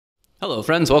Hello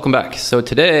friends, welcome back. So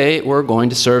today we're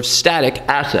going to serve static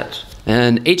assets.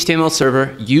 An HTML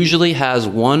server usually has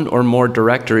one or more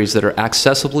directories that are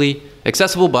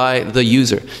accessible by the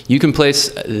user. You can place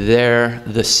there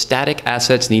the static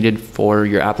assets needed for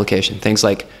your application. Things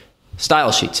like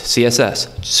style sheets,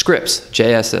 CSS, scripts,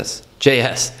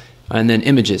 JS, and then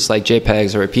images like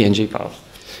JPEGs or PNG files.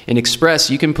 In Express,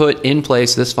 you can put in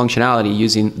place this functionality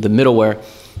using the middleware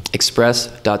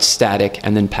express.static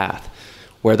and then path,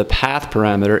 where the path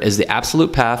parameter is the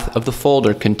absolute path of the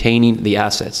folder containing the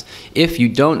assets. If you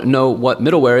don't know what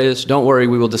middleware is, don't worry,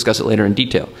 we will discuss it later in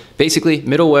detail. Basically,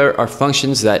 middleware are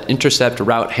functions that intercept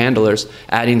route handlers,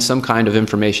 adding some kind of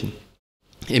information.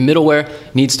 A middleware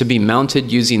needs to be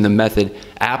mounted using the method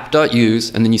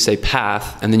app.use, and then you say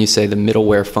path, and then you say the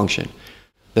middleware function.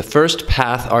 The first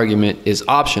path argument is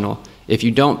optional. If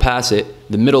you don't pass it,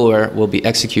 the middleware will be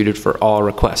executed for all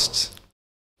requests.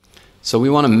 So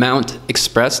we want to mount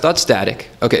express.static.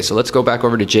 Okay, so let's go back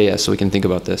over to JS so we can think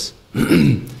about this.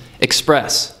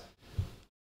 Express.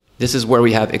 This is where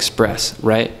we have express,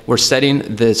 right? We're setting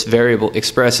this variable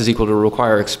express is equal to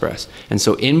require express. And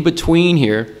so in between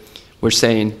here, we're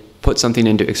saying put something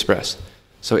into express.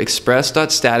 So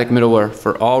express.static middleware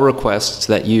for all requests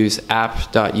that use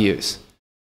app.use.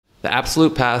 The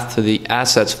absolute path to the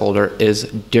assets folder is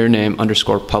dirname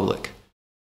underscore public.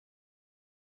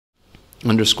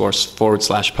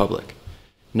 _/public.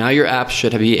 Now your app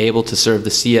should be able to serve the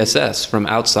CSS from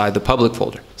outside the public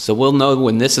folder. So we'll know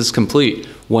when this is complete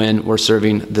when we're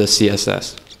serving the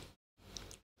CSS.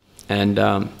 And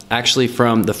actually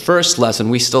from the first lesson,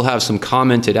 we still have some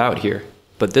commented out here,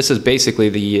 but this is basically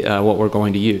the what we're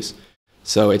going to use.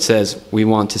 So it says we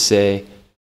want to say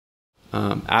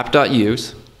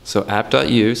app.use, so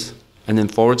app.use, and then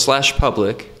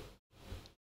 /public.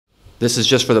 This is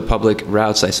just for the public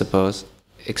routes, I suppose.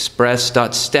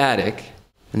 Express.static,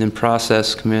 and then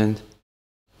process command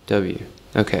W.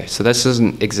 Okay, so this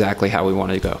isn't exactly how we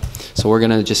want to go. So we're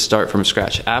going to just start from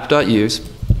scratch. App.use.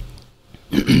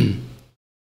 And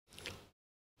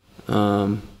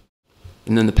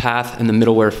then the path and the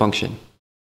middleware function.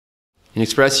 In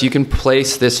Express, you can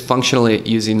place this functionally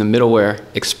using the middleware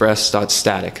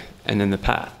express.static, and then the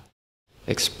path.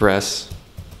 Express.static.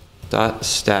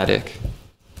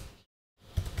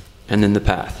 And then the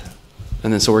path.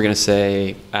 And then so we're going to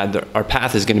say our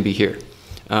path is going to be here.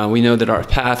 We know that our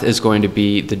path is going to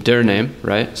be the dir name,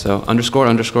 right? So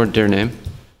 __ dir name.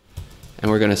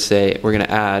 And we're going to say, we're going to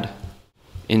add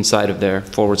inside of there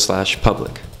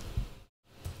 /public.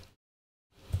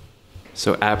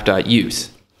 So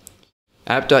app.use.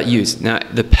 App.use. Now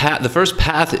the first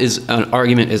path is an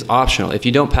argument is optional. If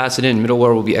you don't pass it in,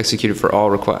 middleware will be executed for all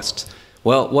requests.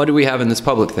 Well, what do we have in this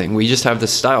public thing? We just have the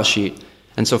style sheet.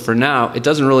 And so for now, it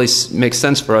doesn't really make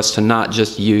sense for us to not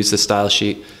just use the style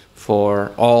sheet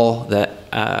for all the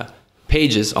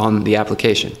pages on the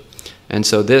application. And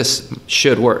so this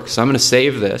should work. So I'm going to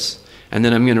save this, and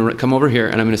then I'm going to come over here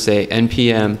and I'm going to say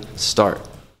npm start.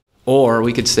 Or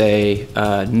we could say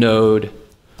node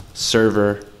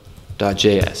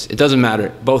server.js. It doesn't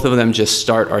matter. Both of them just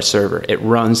start our server. It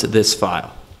runs this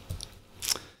file.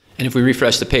 And if we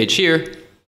refresh the page here,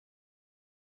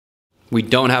 we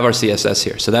don't have our CSS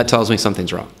here, so that tells me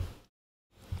something's wrong.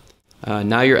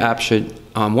 Now your app should,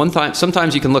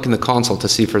 sometimes you can look in the console to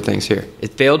see for things here.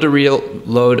 It failed to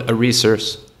reload a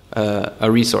resource.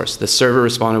 The server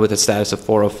responded with a status of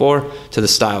 404 to the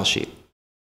style sheet.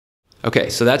 Okay,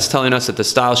 so that's telling us that the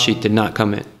style sheet did not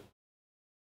come in.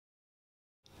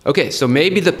 Okay, so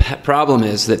maybe the problem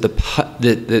is that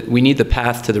that we need the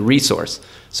path to the resource.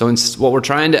 So what we're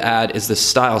trying to add is the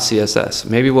style CSS.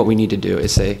 Maybe what we need to do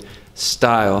is say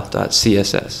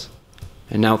style.css.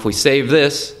 And now if we save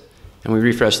this and we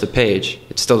refresh the page,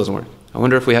 it still doesn't work. I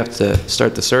wonder if we have to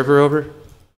start the server over.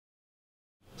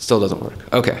 Still doesn't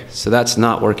work. Okay, so that's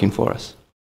not working for us.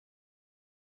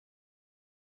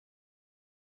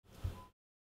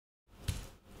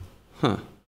 Huh.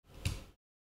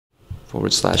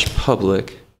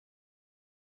 /public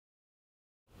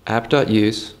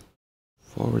app.use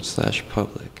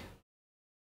 /public.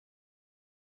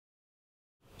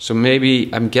 So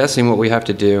maybe, I'm guessing what we have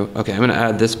to do, okay, I'm going to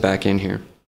add this back in here.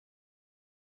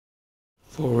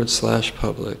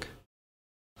 /public.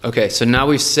 Okay, so now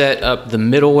we've set up the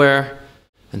middleware,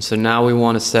 and so now we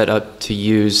want to set up to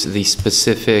use the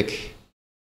specific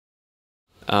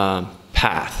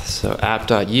path. So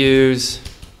app.use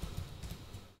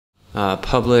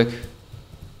public,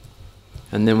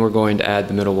 and then we're going to add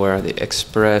the middleware, the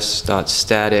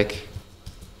express.static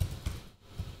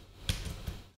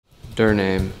dir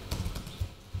name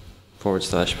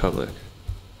 /public.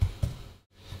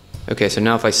 Okay, so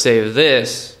now if I save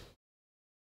this,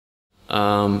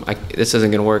 this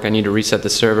isn't going to work. I need to reset the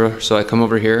server. So I come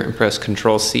over here and press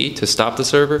Control-C to stop the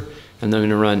server. And then I'm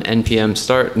going to run npm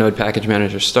start, node package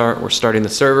manager start. We're starting the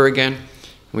server again.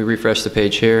 We refresh the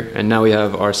page here, and now we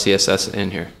have our CSS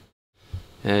in here.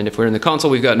 And if we're in the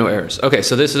console, we've got no errors. Okay,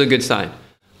 so this is a good sign.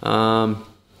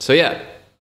 So yeah,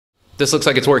 this looks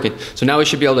like it's working. So now we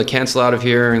should be able to cancel out of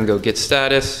here and go get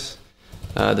status.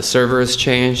 The server has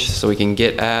changed, so we can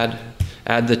git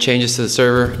add the changes to the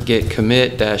server, git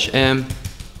commit -m,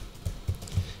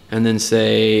 and then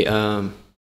say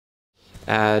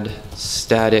add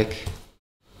static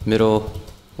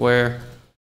middleware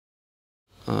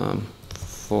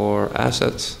for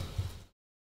assets.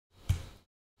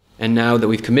 And now that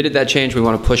we've committed that change, we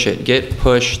want to push it. Git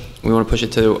push, we want to push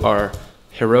it to our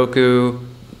Heroku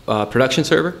production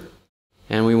server.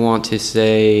 And we want to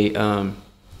say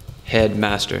head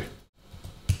master.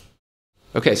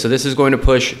 Okay, so this is going to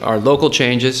push our local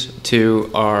changes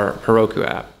to our Heroku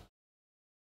app.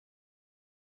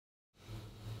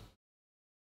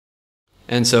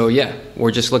 And so, yeah,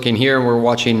 we're just looking here and we're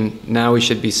watching, now we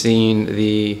should be seeing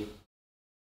the,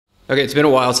 okay, it's been a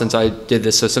while since I did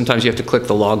this, so sometimes you have to click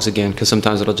the logs again because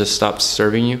sometimes it'll just stop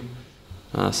serving you.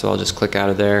 So I'll just click out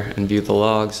of there and view the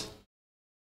logs.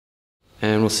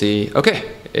 And we'll see,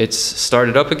 okay, it's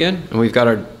started up again, and we've got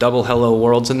our double hello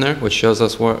worlds in there, which shows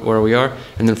us where we are.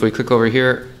 And then if we click over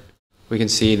here, we can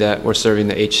see that we're serving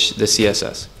the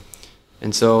CSS.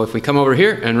 And so if we come over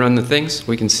here and run the things,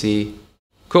 we can see,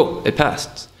 cool, it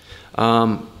passed.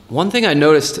 One thing I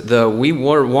noticed, though, we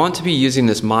want to be using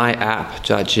this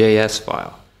myapp.js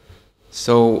file.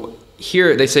 So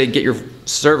here they say get your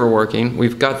server working.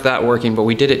 We've got that working, but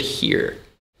we did it here.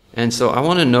 And so I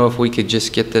want to know if we could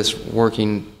just get this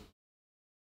working.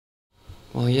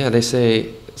 Well, yeah, they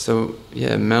say, so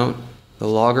yeah, mount the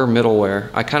logger middleware.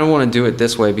 I kind of want to do it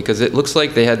this way because it looks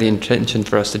like they had the intention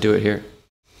for us to do it here.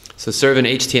 So serve an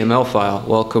HTML file.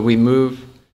 Well, could we move?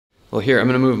 Well, here, I'm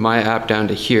going to move my app down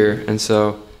to here. And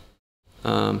so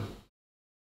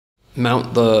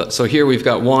mount the, so here we've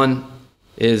got one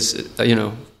is,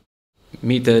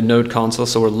 meet the node console.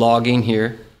 So we're logging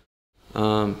here.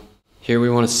 Here we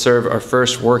want to serve our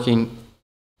first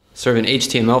serve an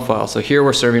HTML file. So here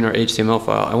we're serving our HTML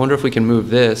file. I wonder if we can move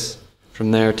this from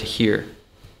there to here.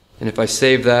 And if I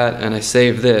save that and I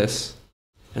save this,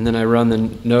 and then I run the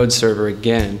node server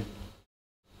again,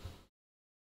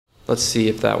 let's see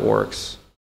if that works.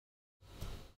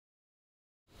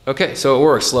 Okay, so it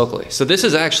works locally. So this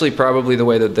is actually probably the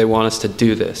way that they want us to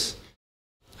do this.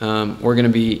 We're going to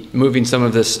be moving some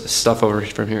of this stuff over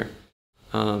from here.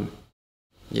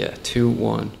 Yeah, 2,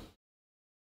 1.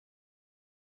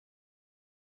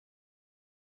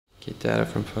 Get data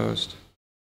from post.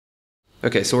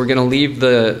 Okay, so we're going to leave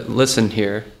the listen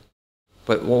here.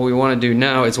 But what we want to do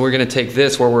now is we're going to take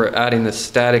this where we're adding the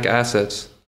static assets.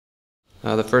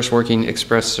 The first working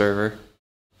Express server.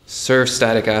 Serve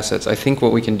static assets. I think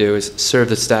what we can do is serve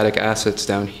the static assets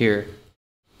down here.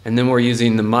 And then we're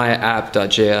using the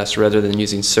myapp.js rather than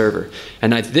using server.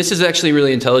 And this is actually a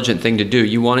really intelligent thing to do.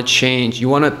 You want to change, you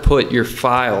want to put your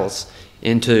files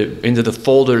into the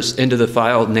folders, into the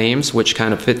file names which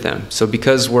kind of fit them. So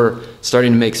because we're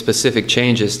starting to make specific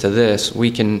changes to this, we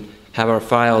can have our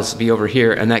files be over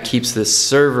here, and that keeps this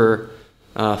server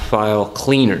file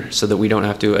cleaner so that we don't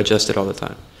have to adjust it all the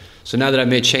time. So now that I've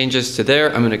made changes to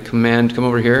there, I'm going to come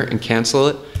over here and cancel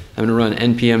it. I'm going to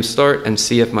run npm start and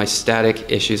see if my static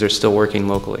issues are still working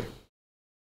locally.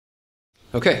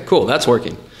 Okay, cool, that's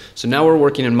working. So now we're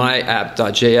working in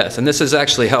myapp.js, and this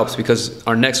actually helps because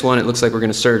our next one, it looks like we're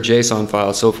going to serve JSON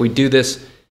files. So if we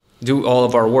do all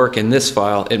of our work in this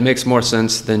file, it makes more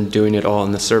sense than doing it all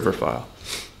in the server file.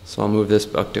 So I'll move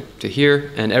this up to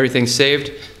here, and everything's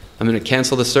saved. I'm going to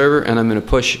cancel the server, and I'm going to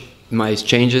push my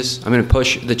changes. I'm going to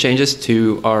push the changes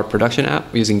to our production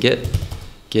app using git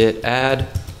add,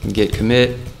 git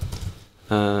commit,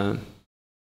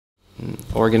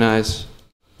 organize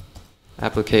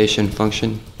application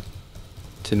function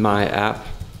to my app.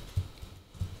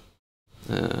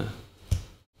 And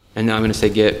now I'm going to say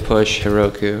git push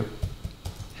Heroku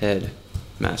head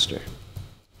master.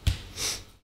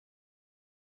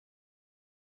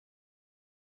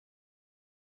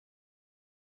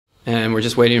 And we're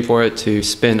just waiting for it to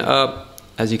spin up.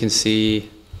 As you can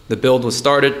see, the build was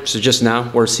started. So just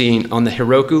now we're seeing on the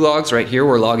Heroku logs right here,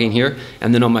 we're logging here.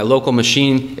 And then on my local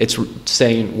machine, it's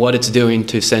saying what it's doing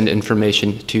to send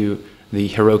information to the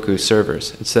Heroku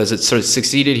servers. It says it sort of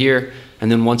succeeded here.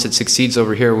 And then once it succeeds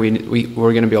over here,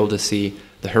 we're going to be able to see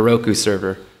the Heroku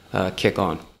server kick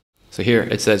on. So here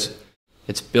it says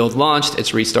it's build launched,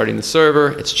 it's restarting the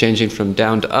server, it's changing from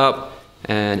down to up,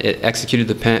 and it executed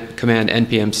the command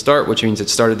npm start, which means it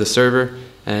started the server,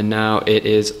 and now it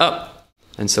is up.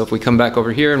 And so if we come back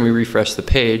over here and we refresh the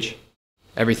page,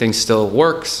 everything still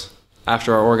works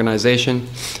after our organization.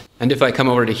 And if I come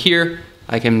over to here,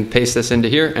 I can paste this into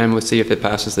here and we'll see if it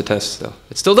passes the test still.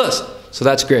 It still does. So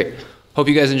that's great. Hope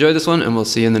you guys enjoyed this one, and we'll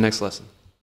see you in the next lesson.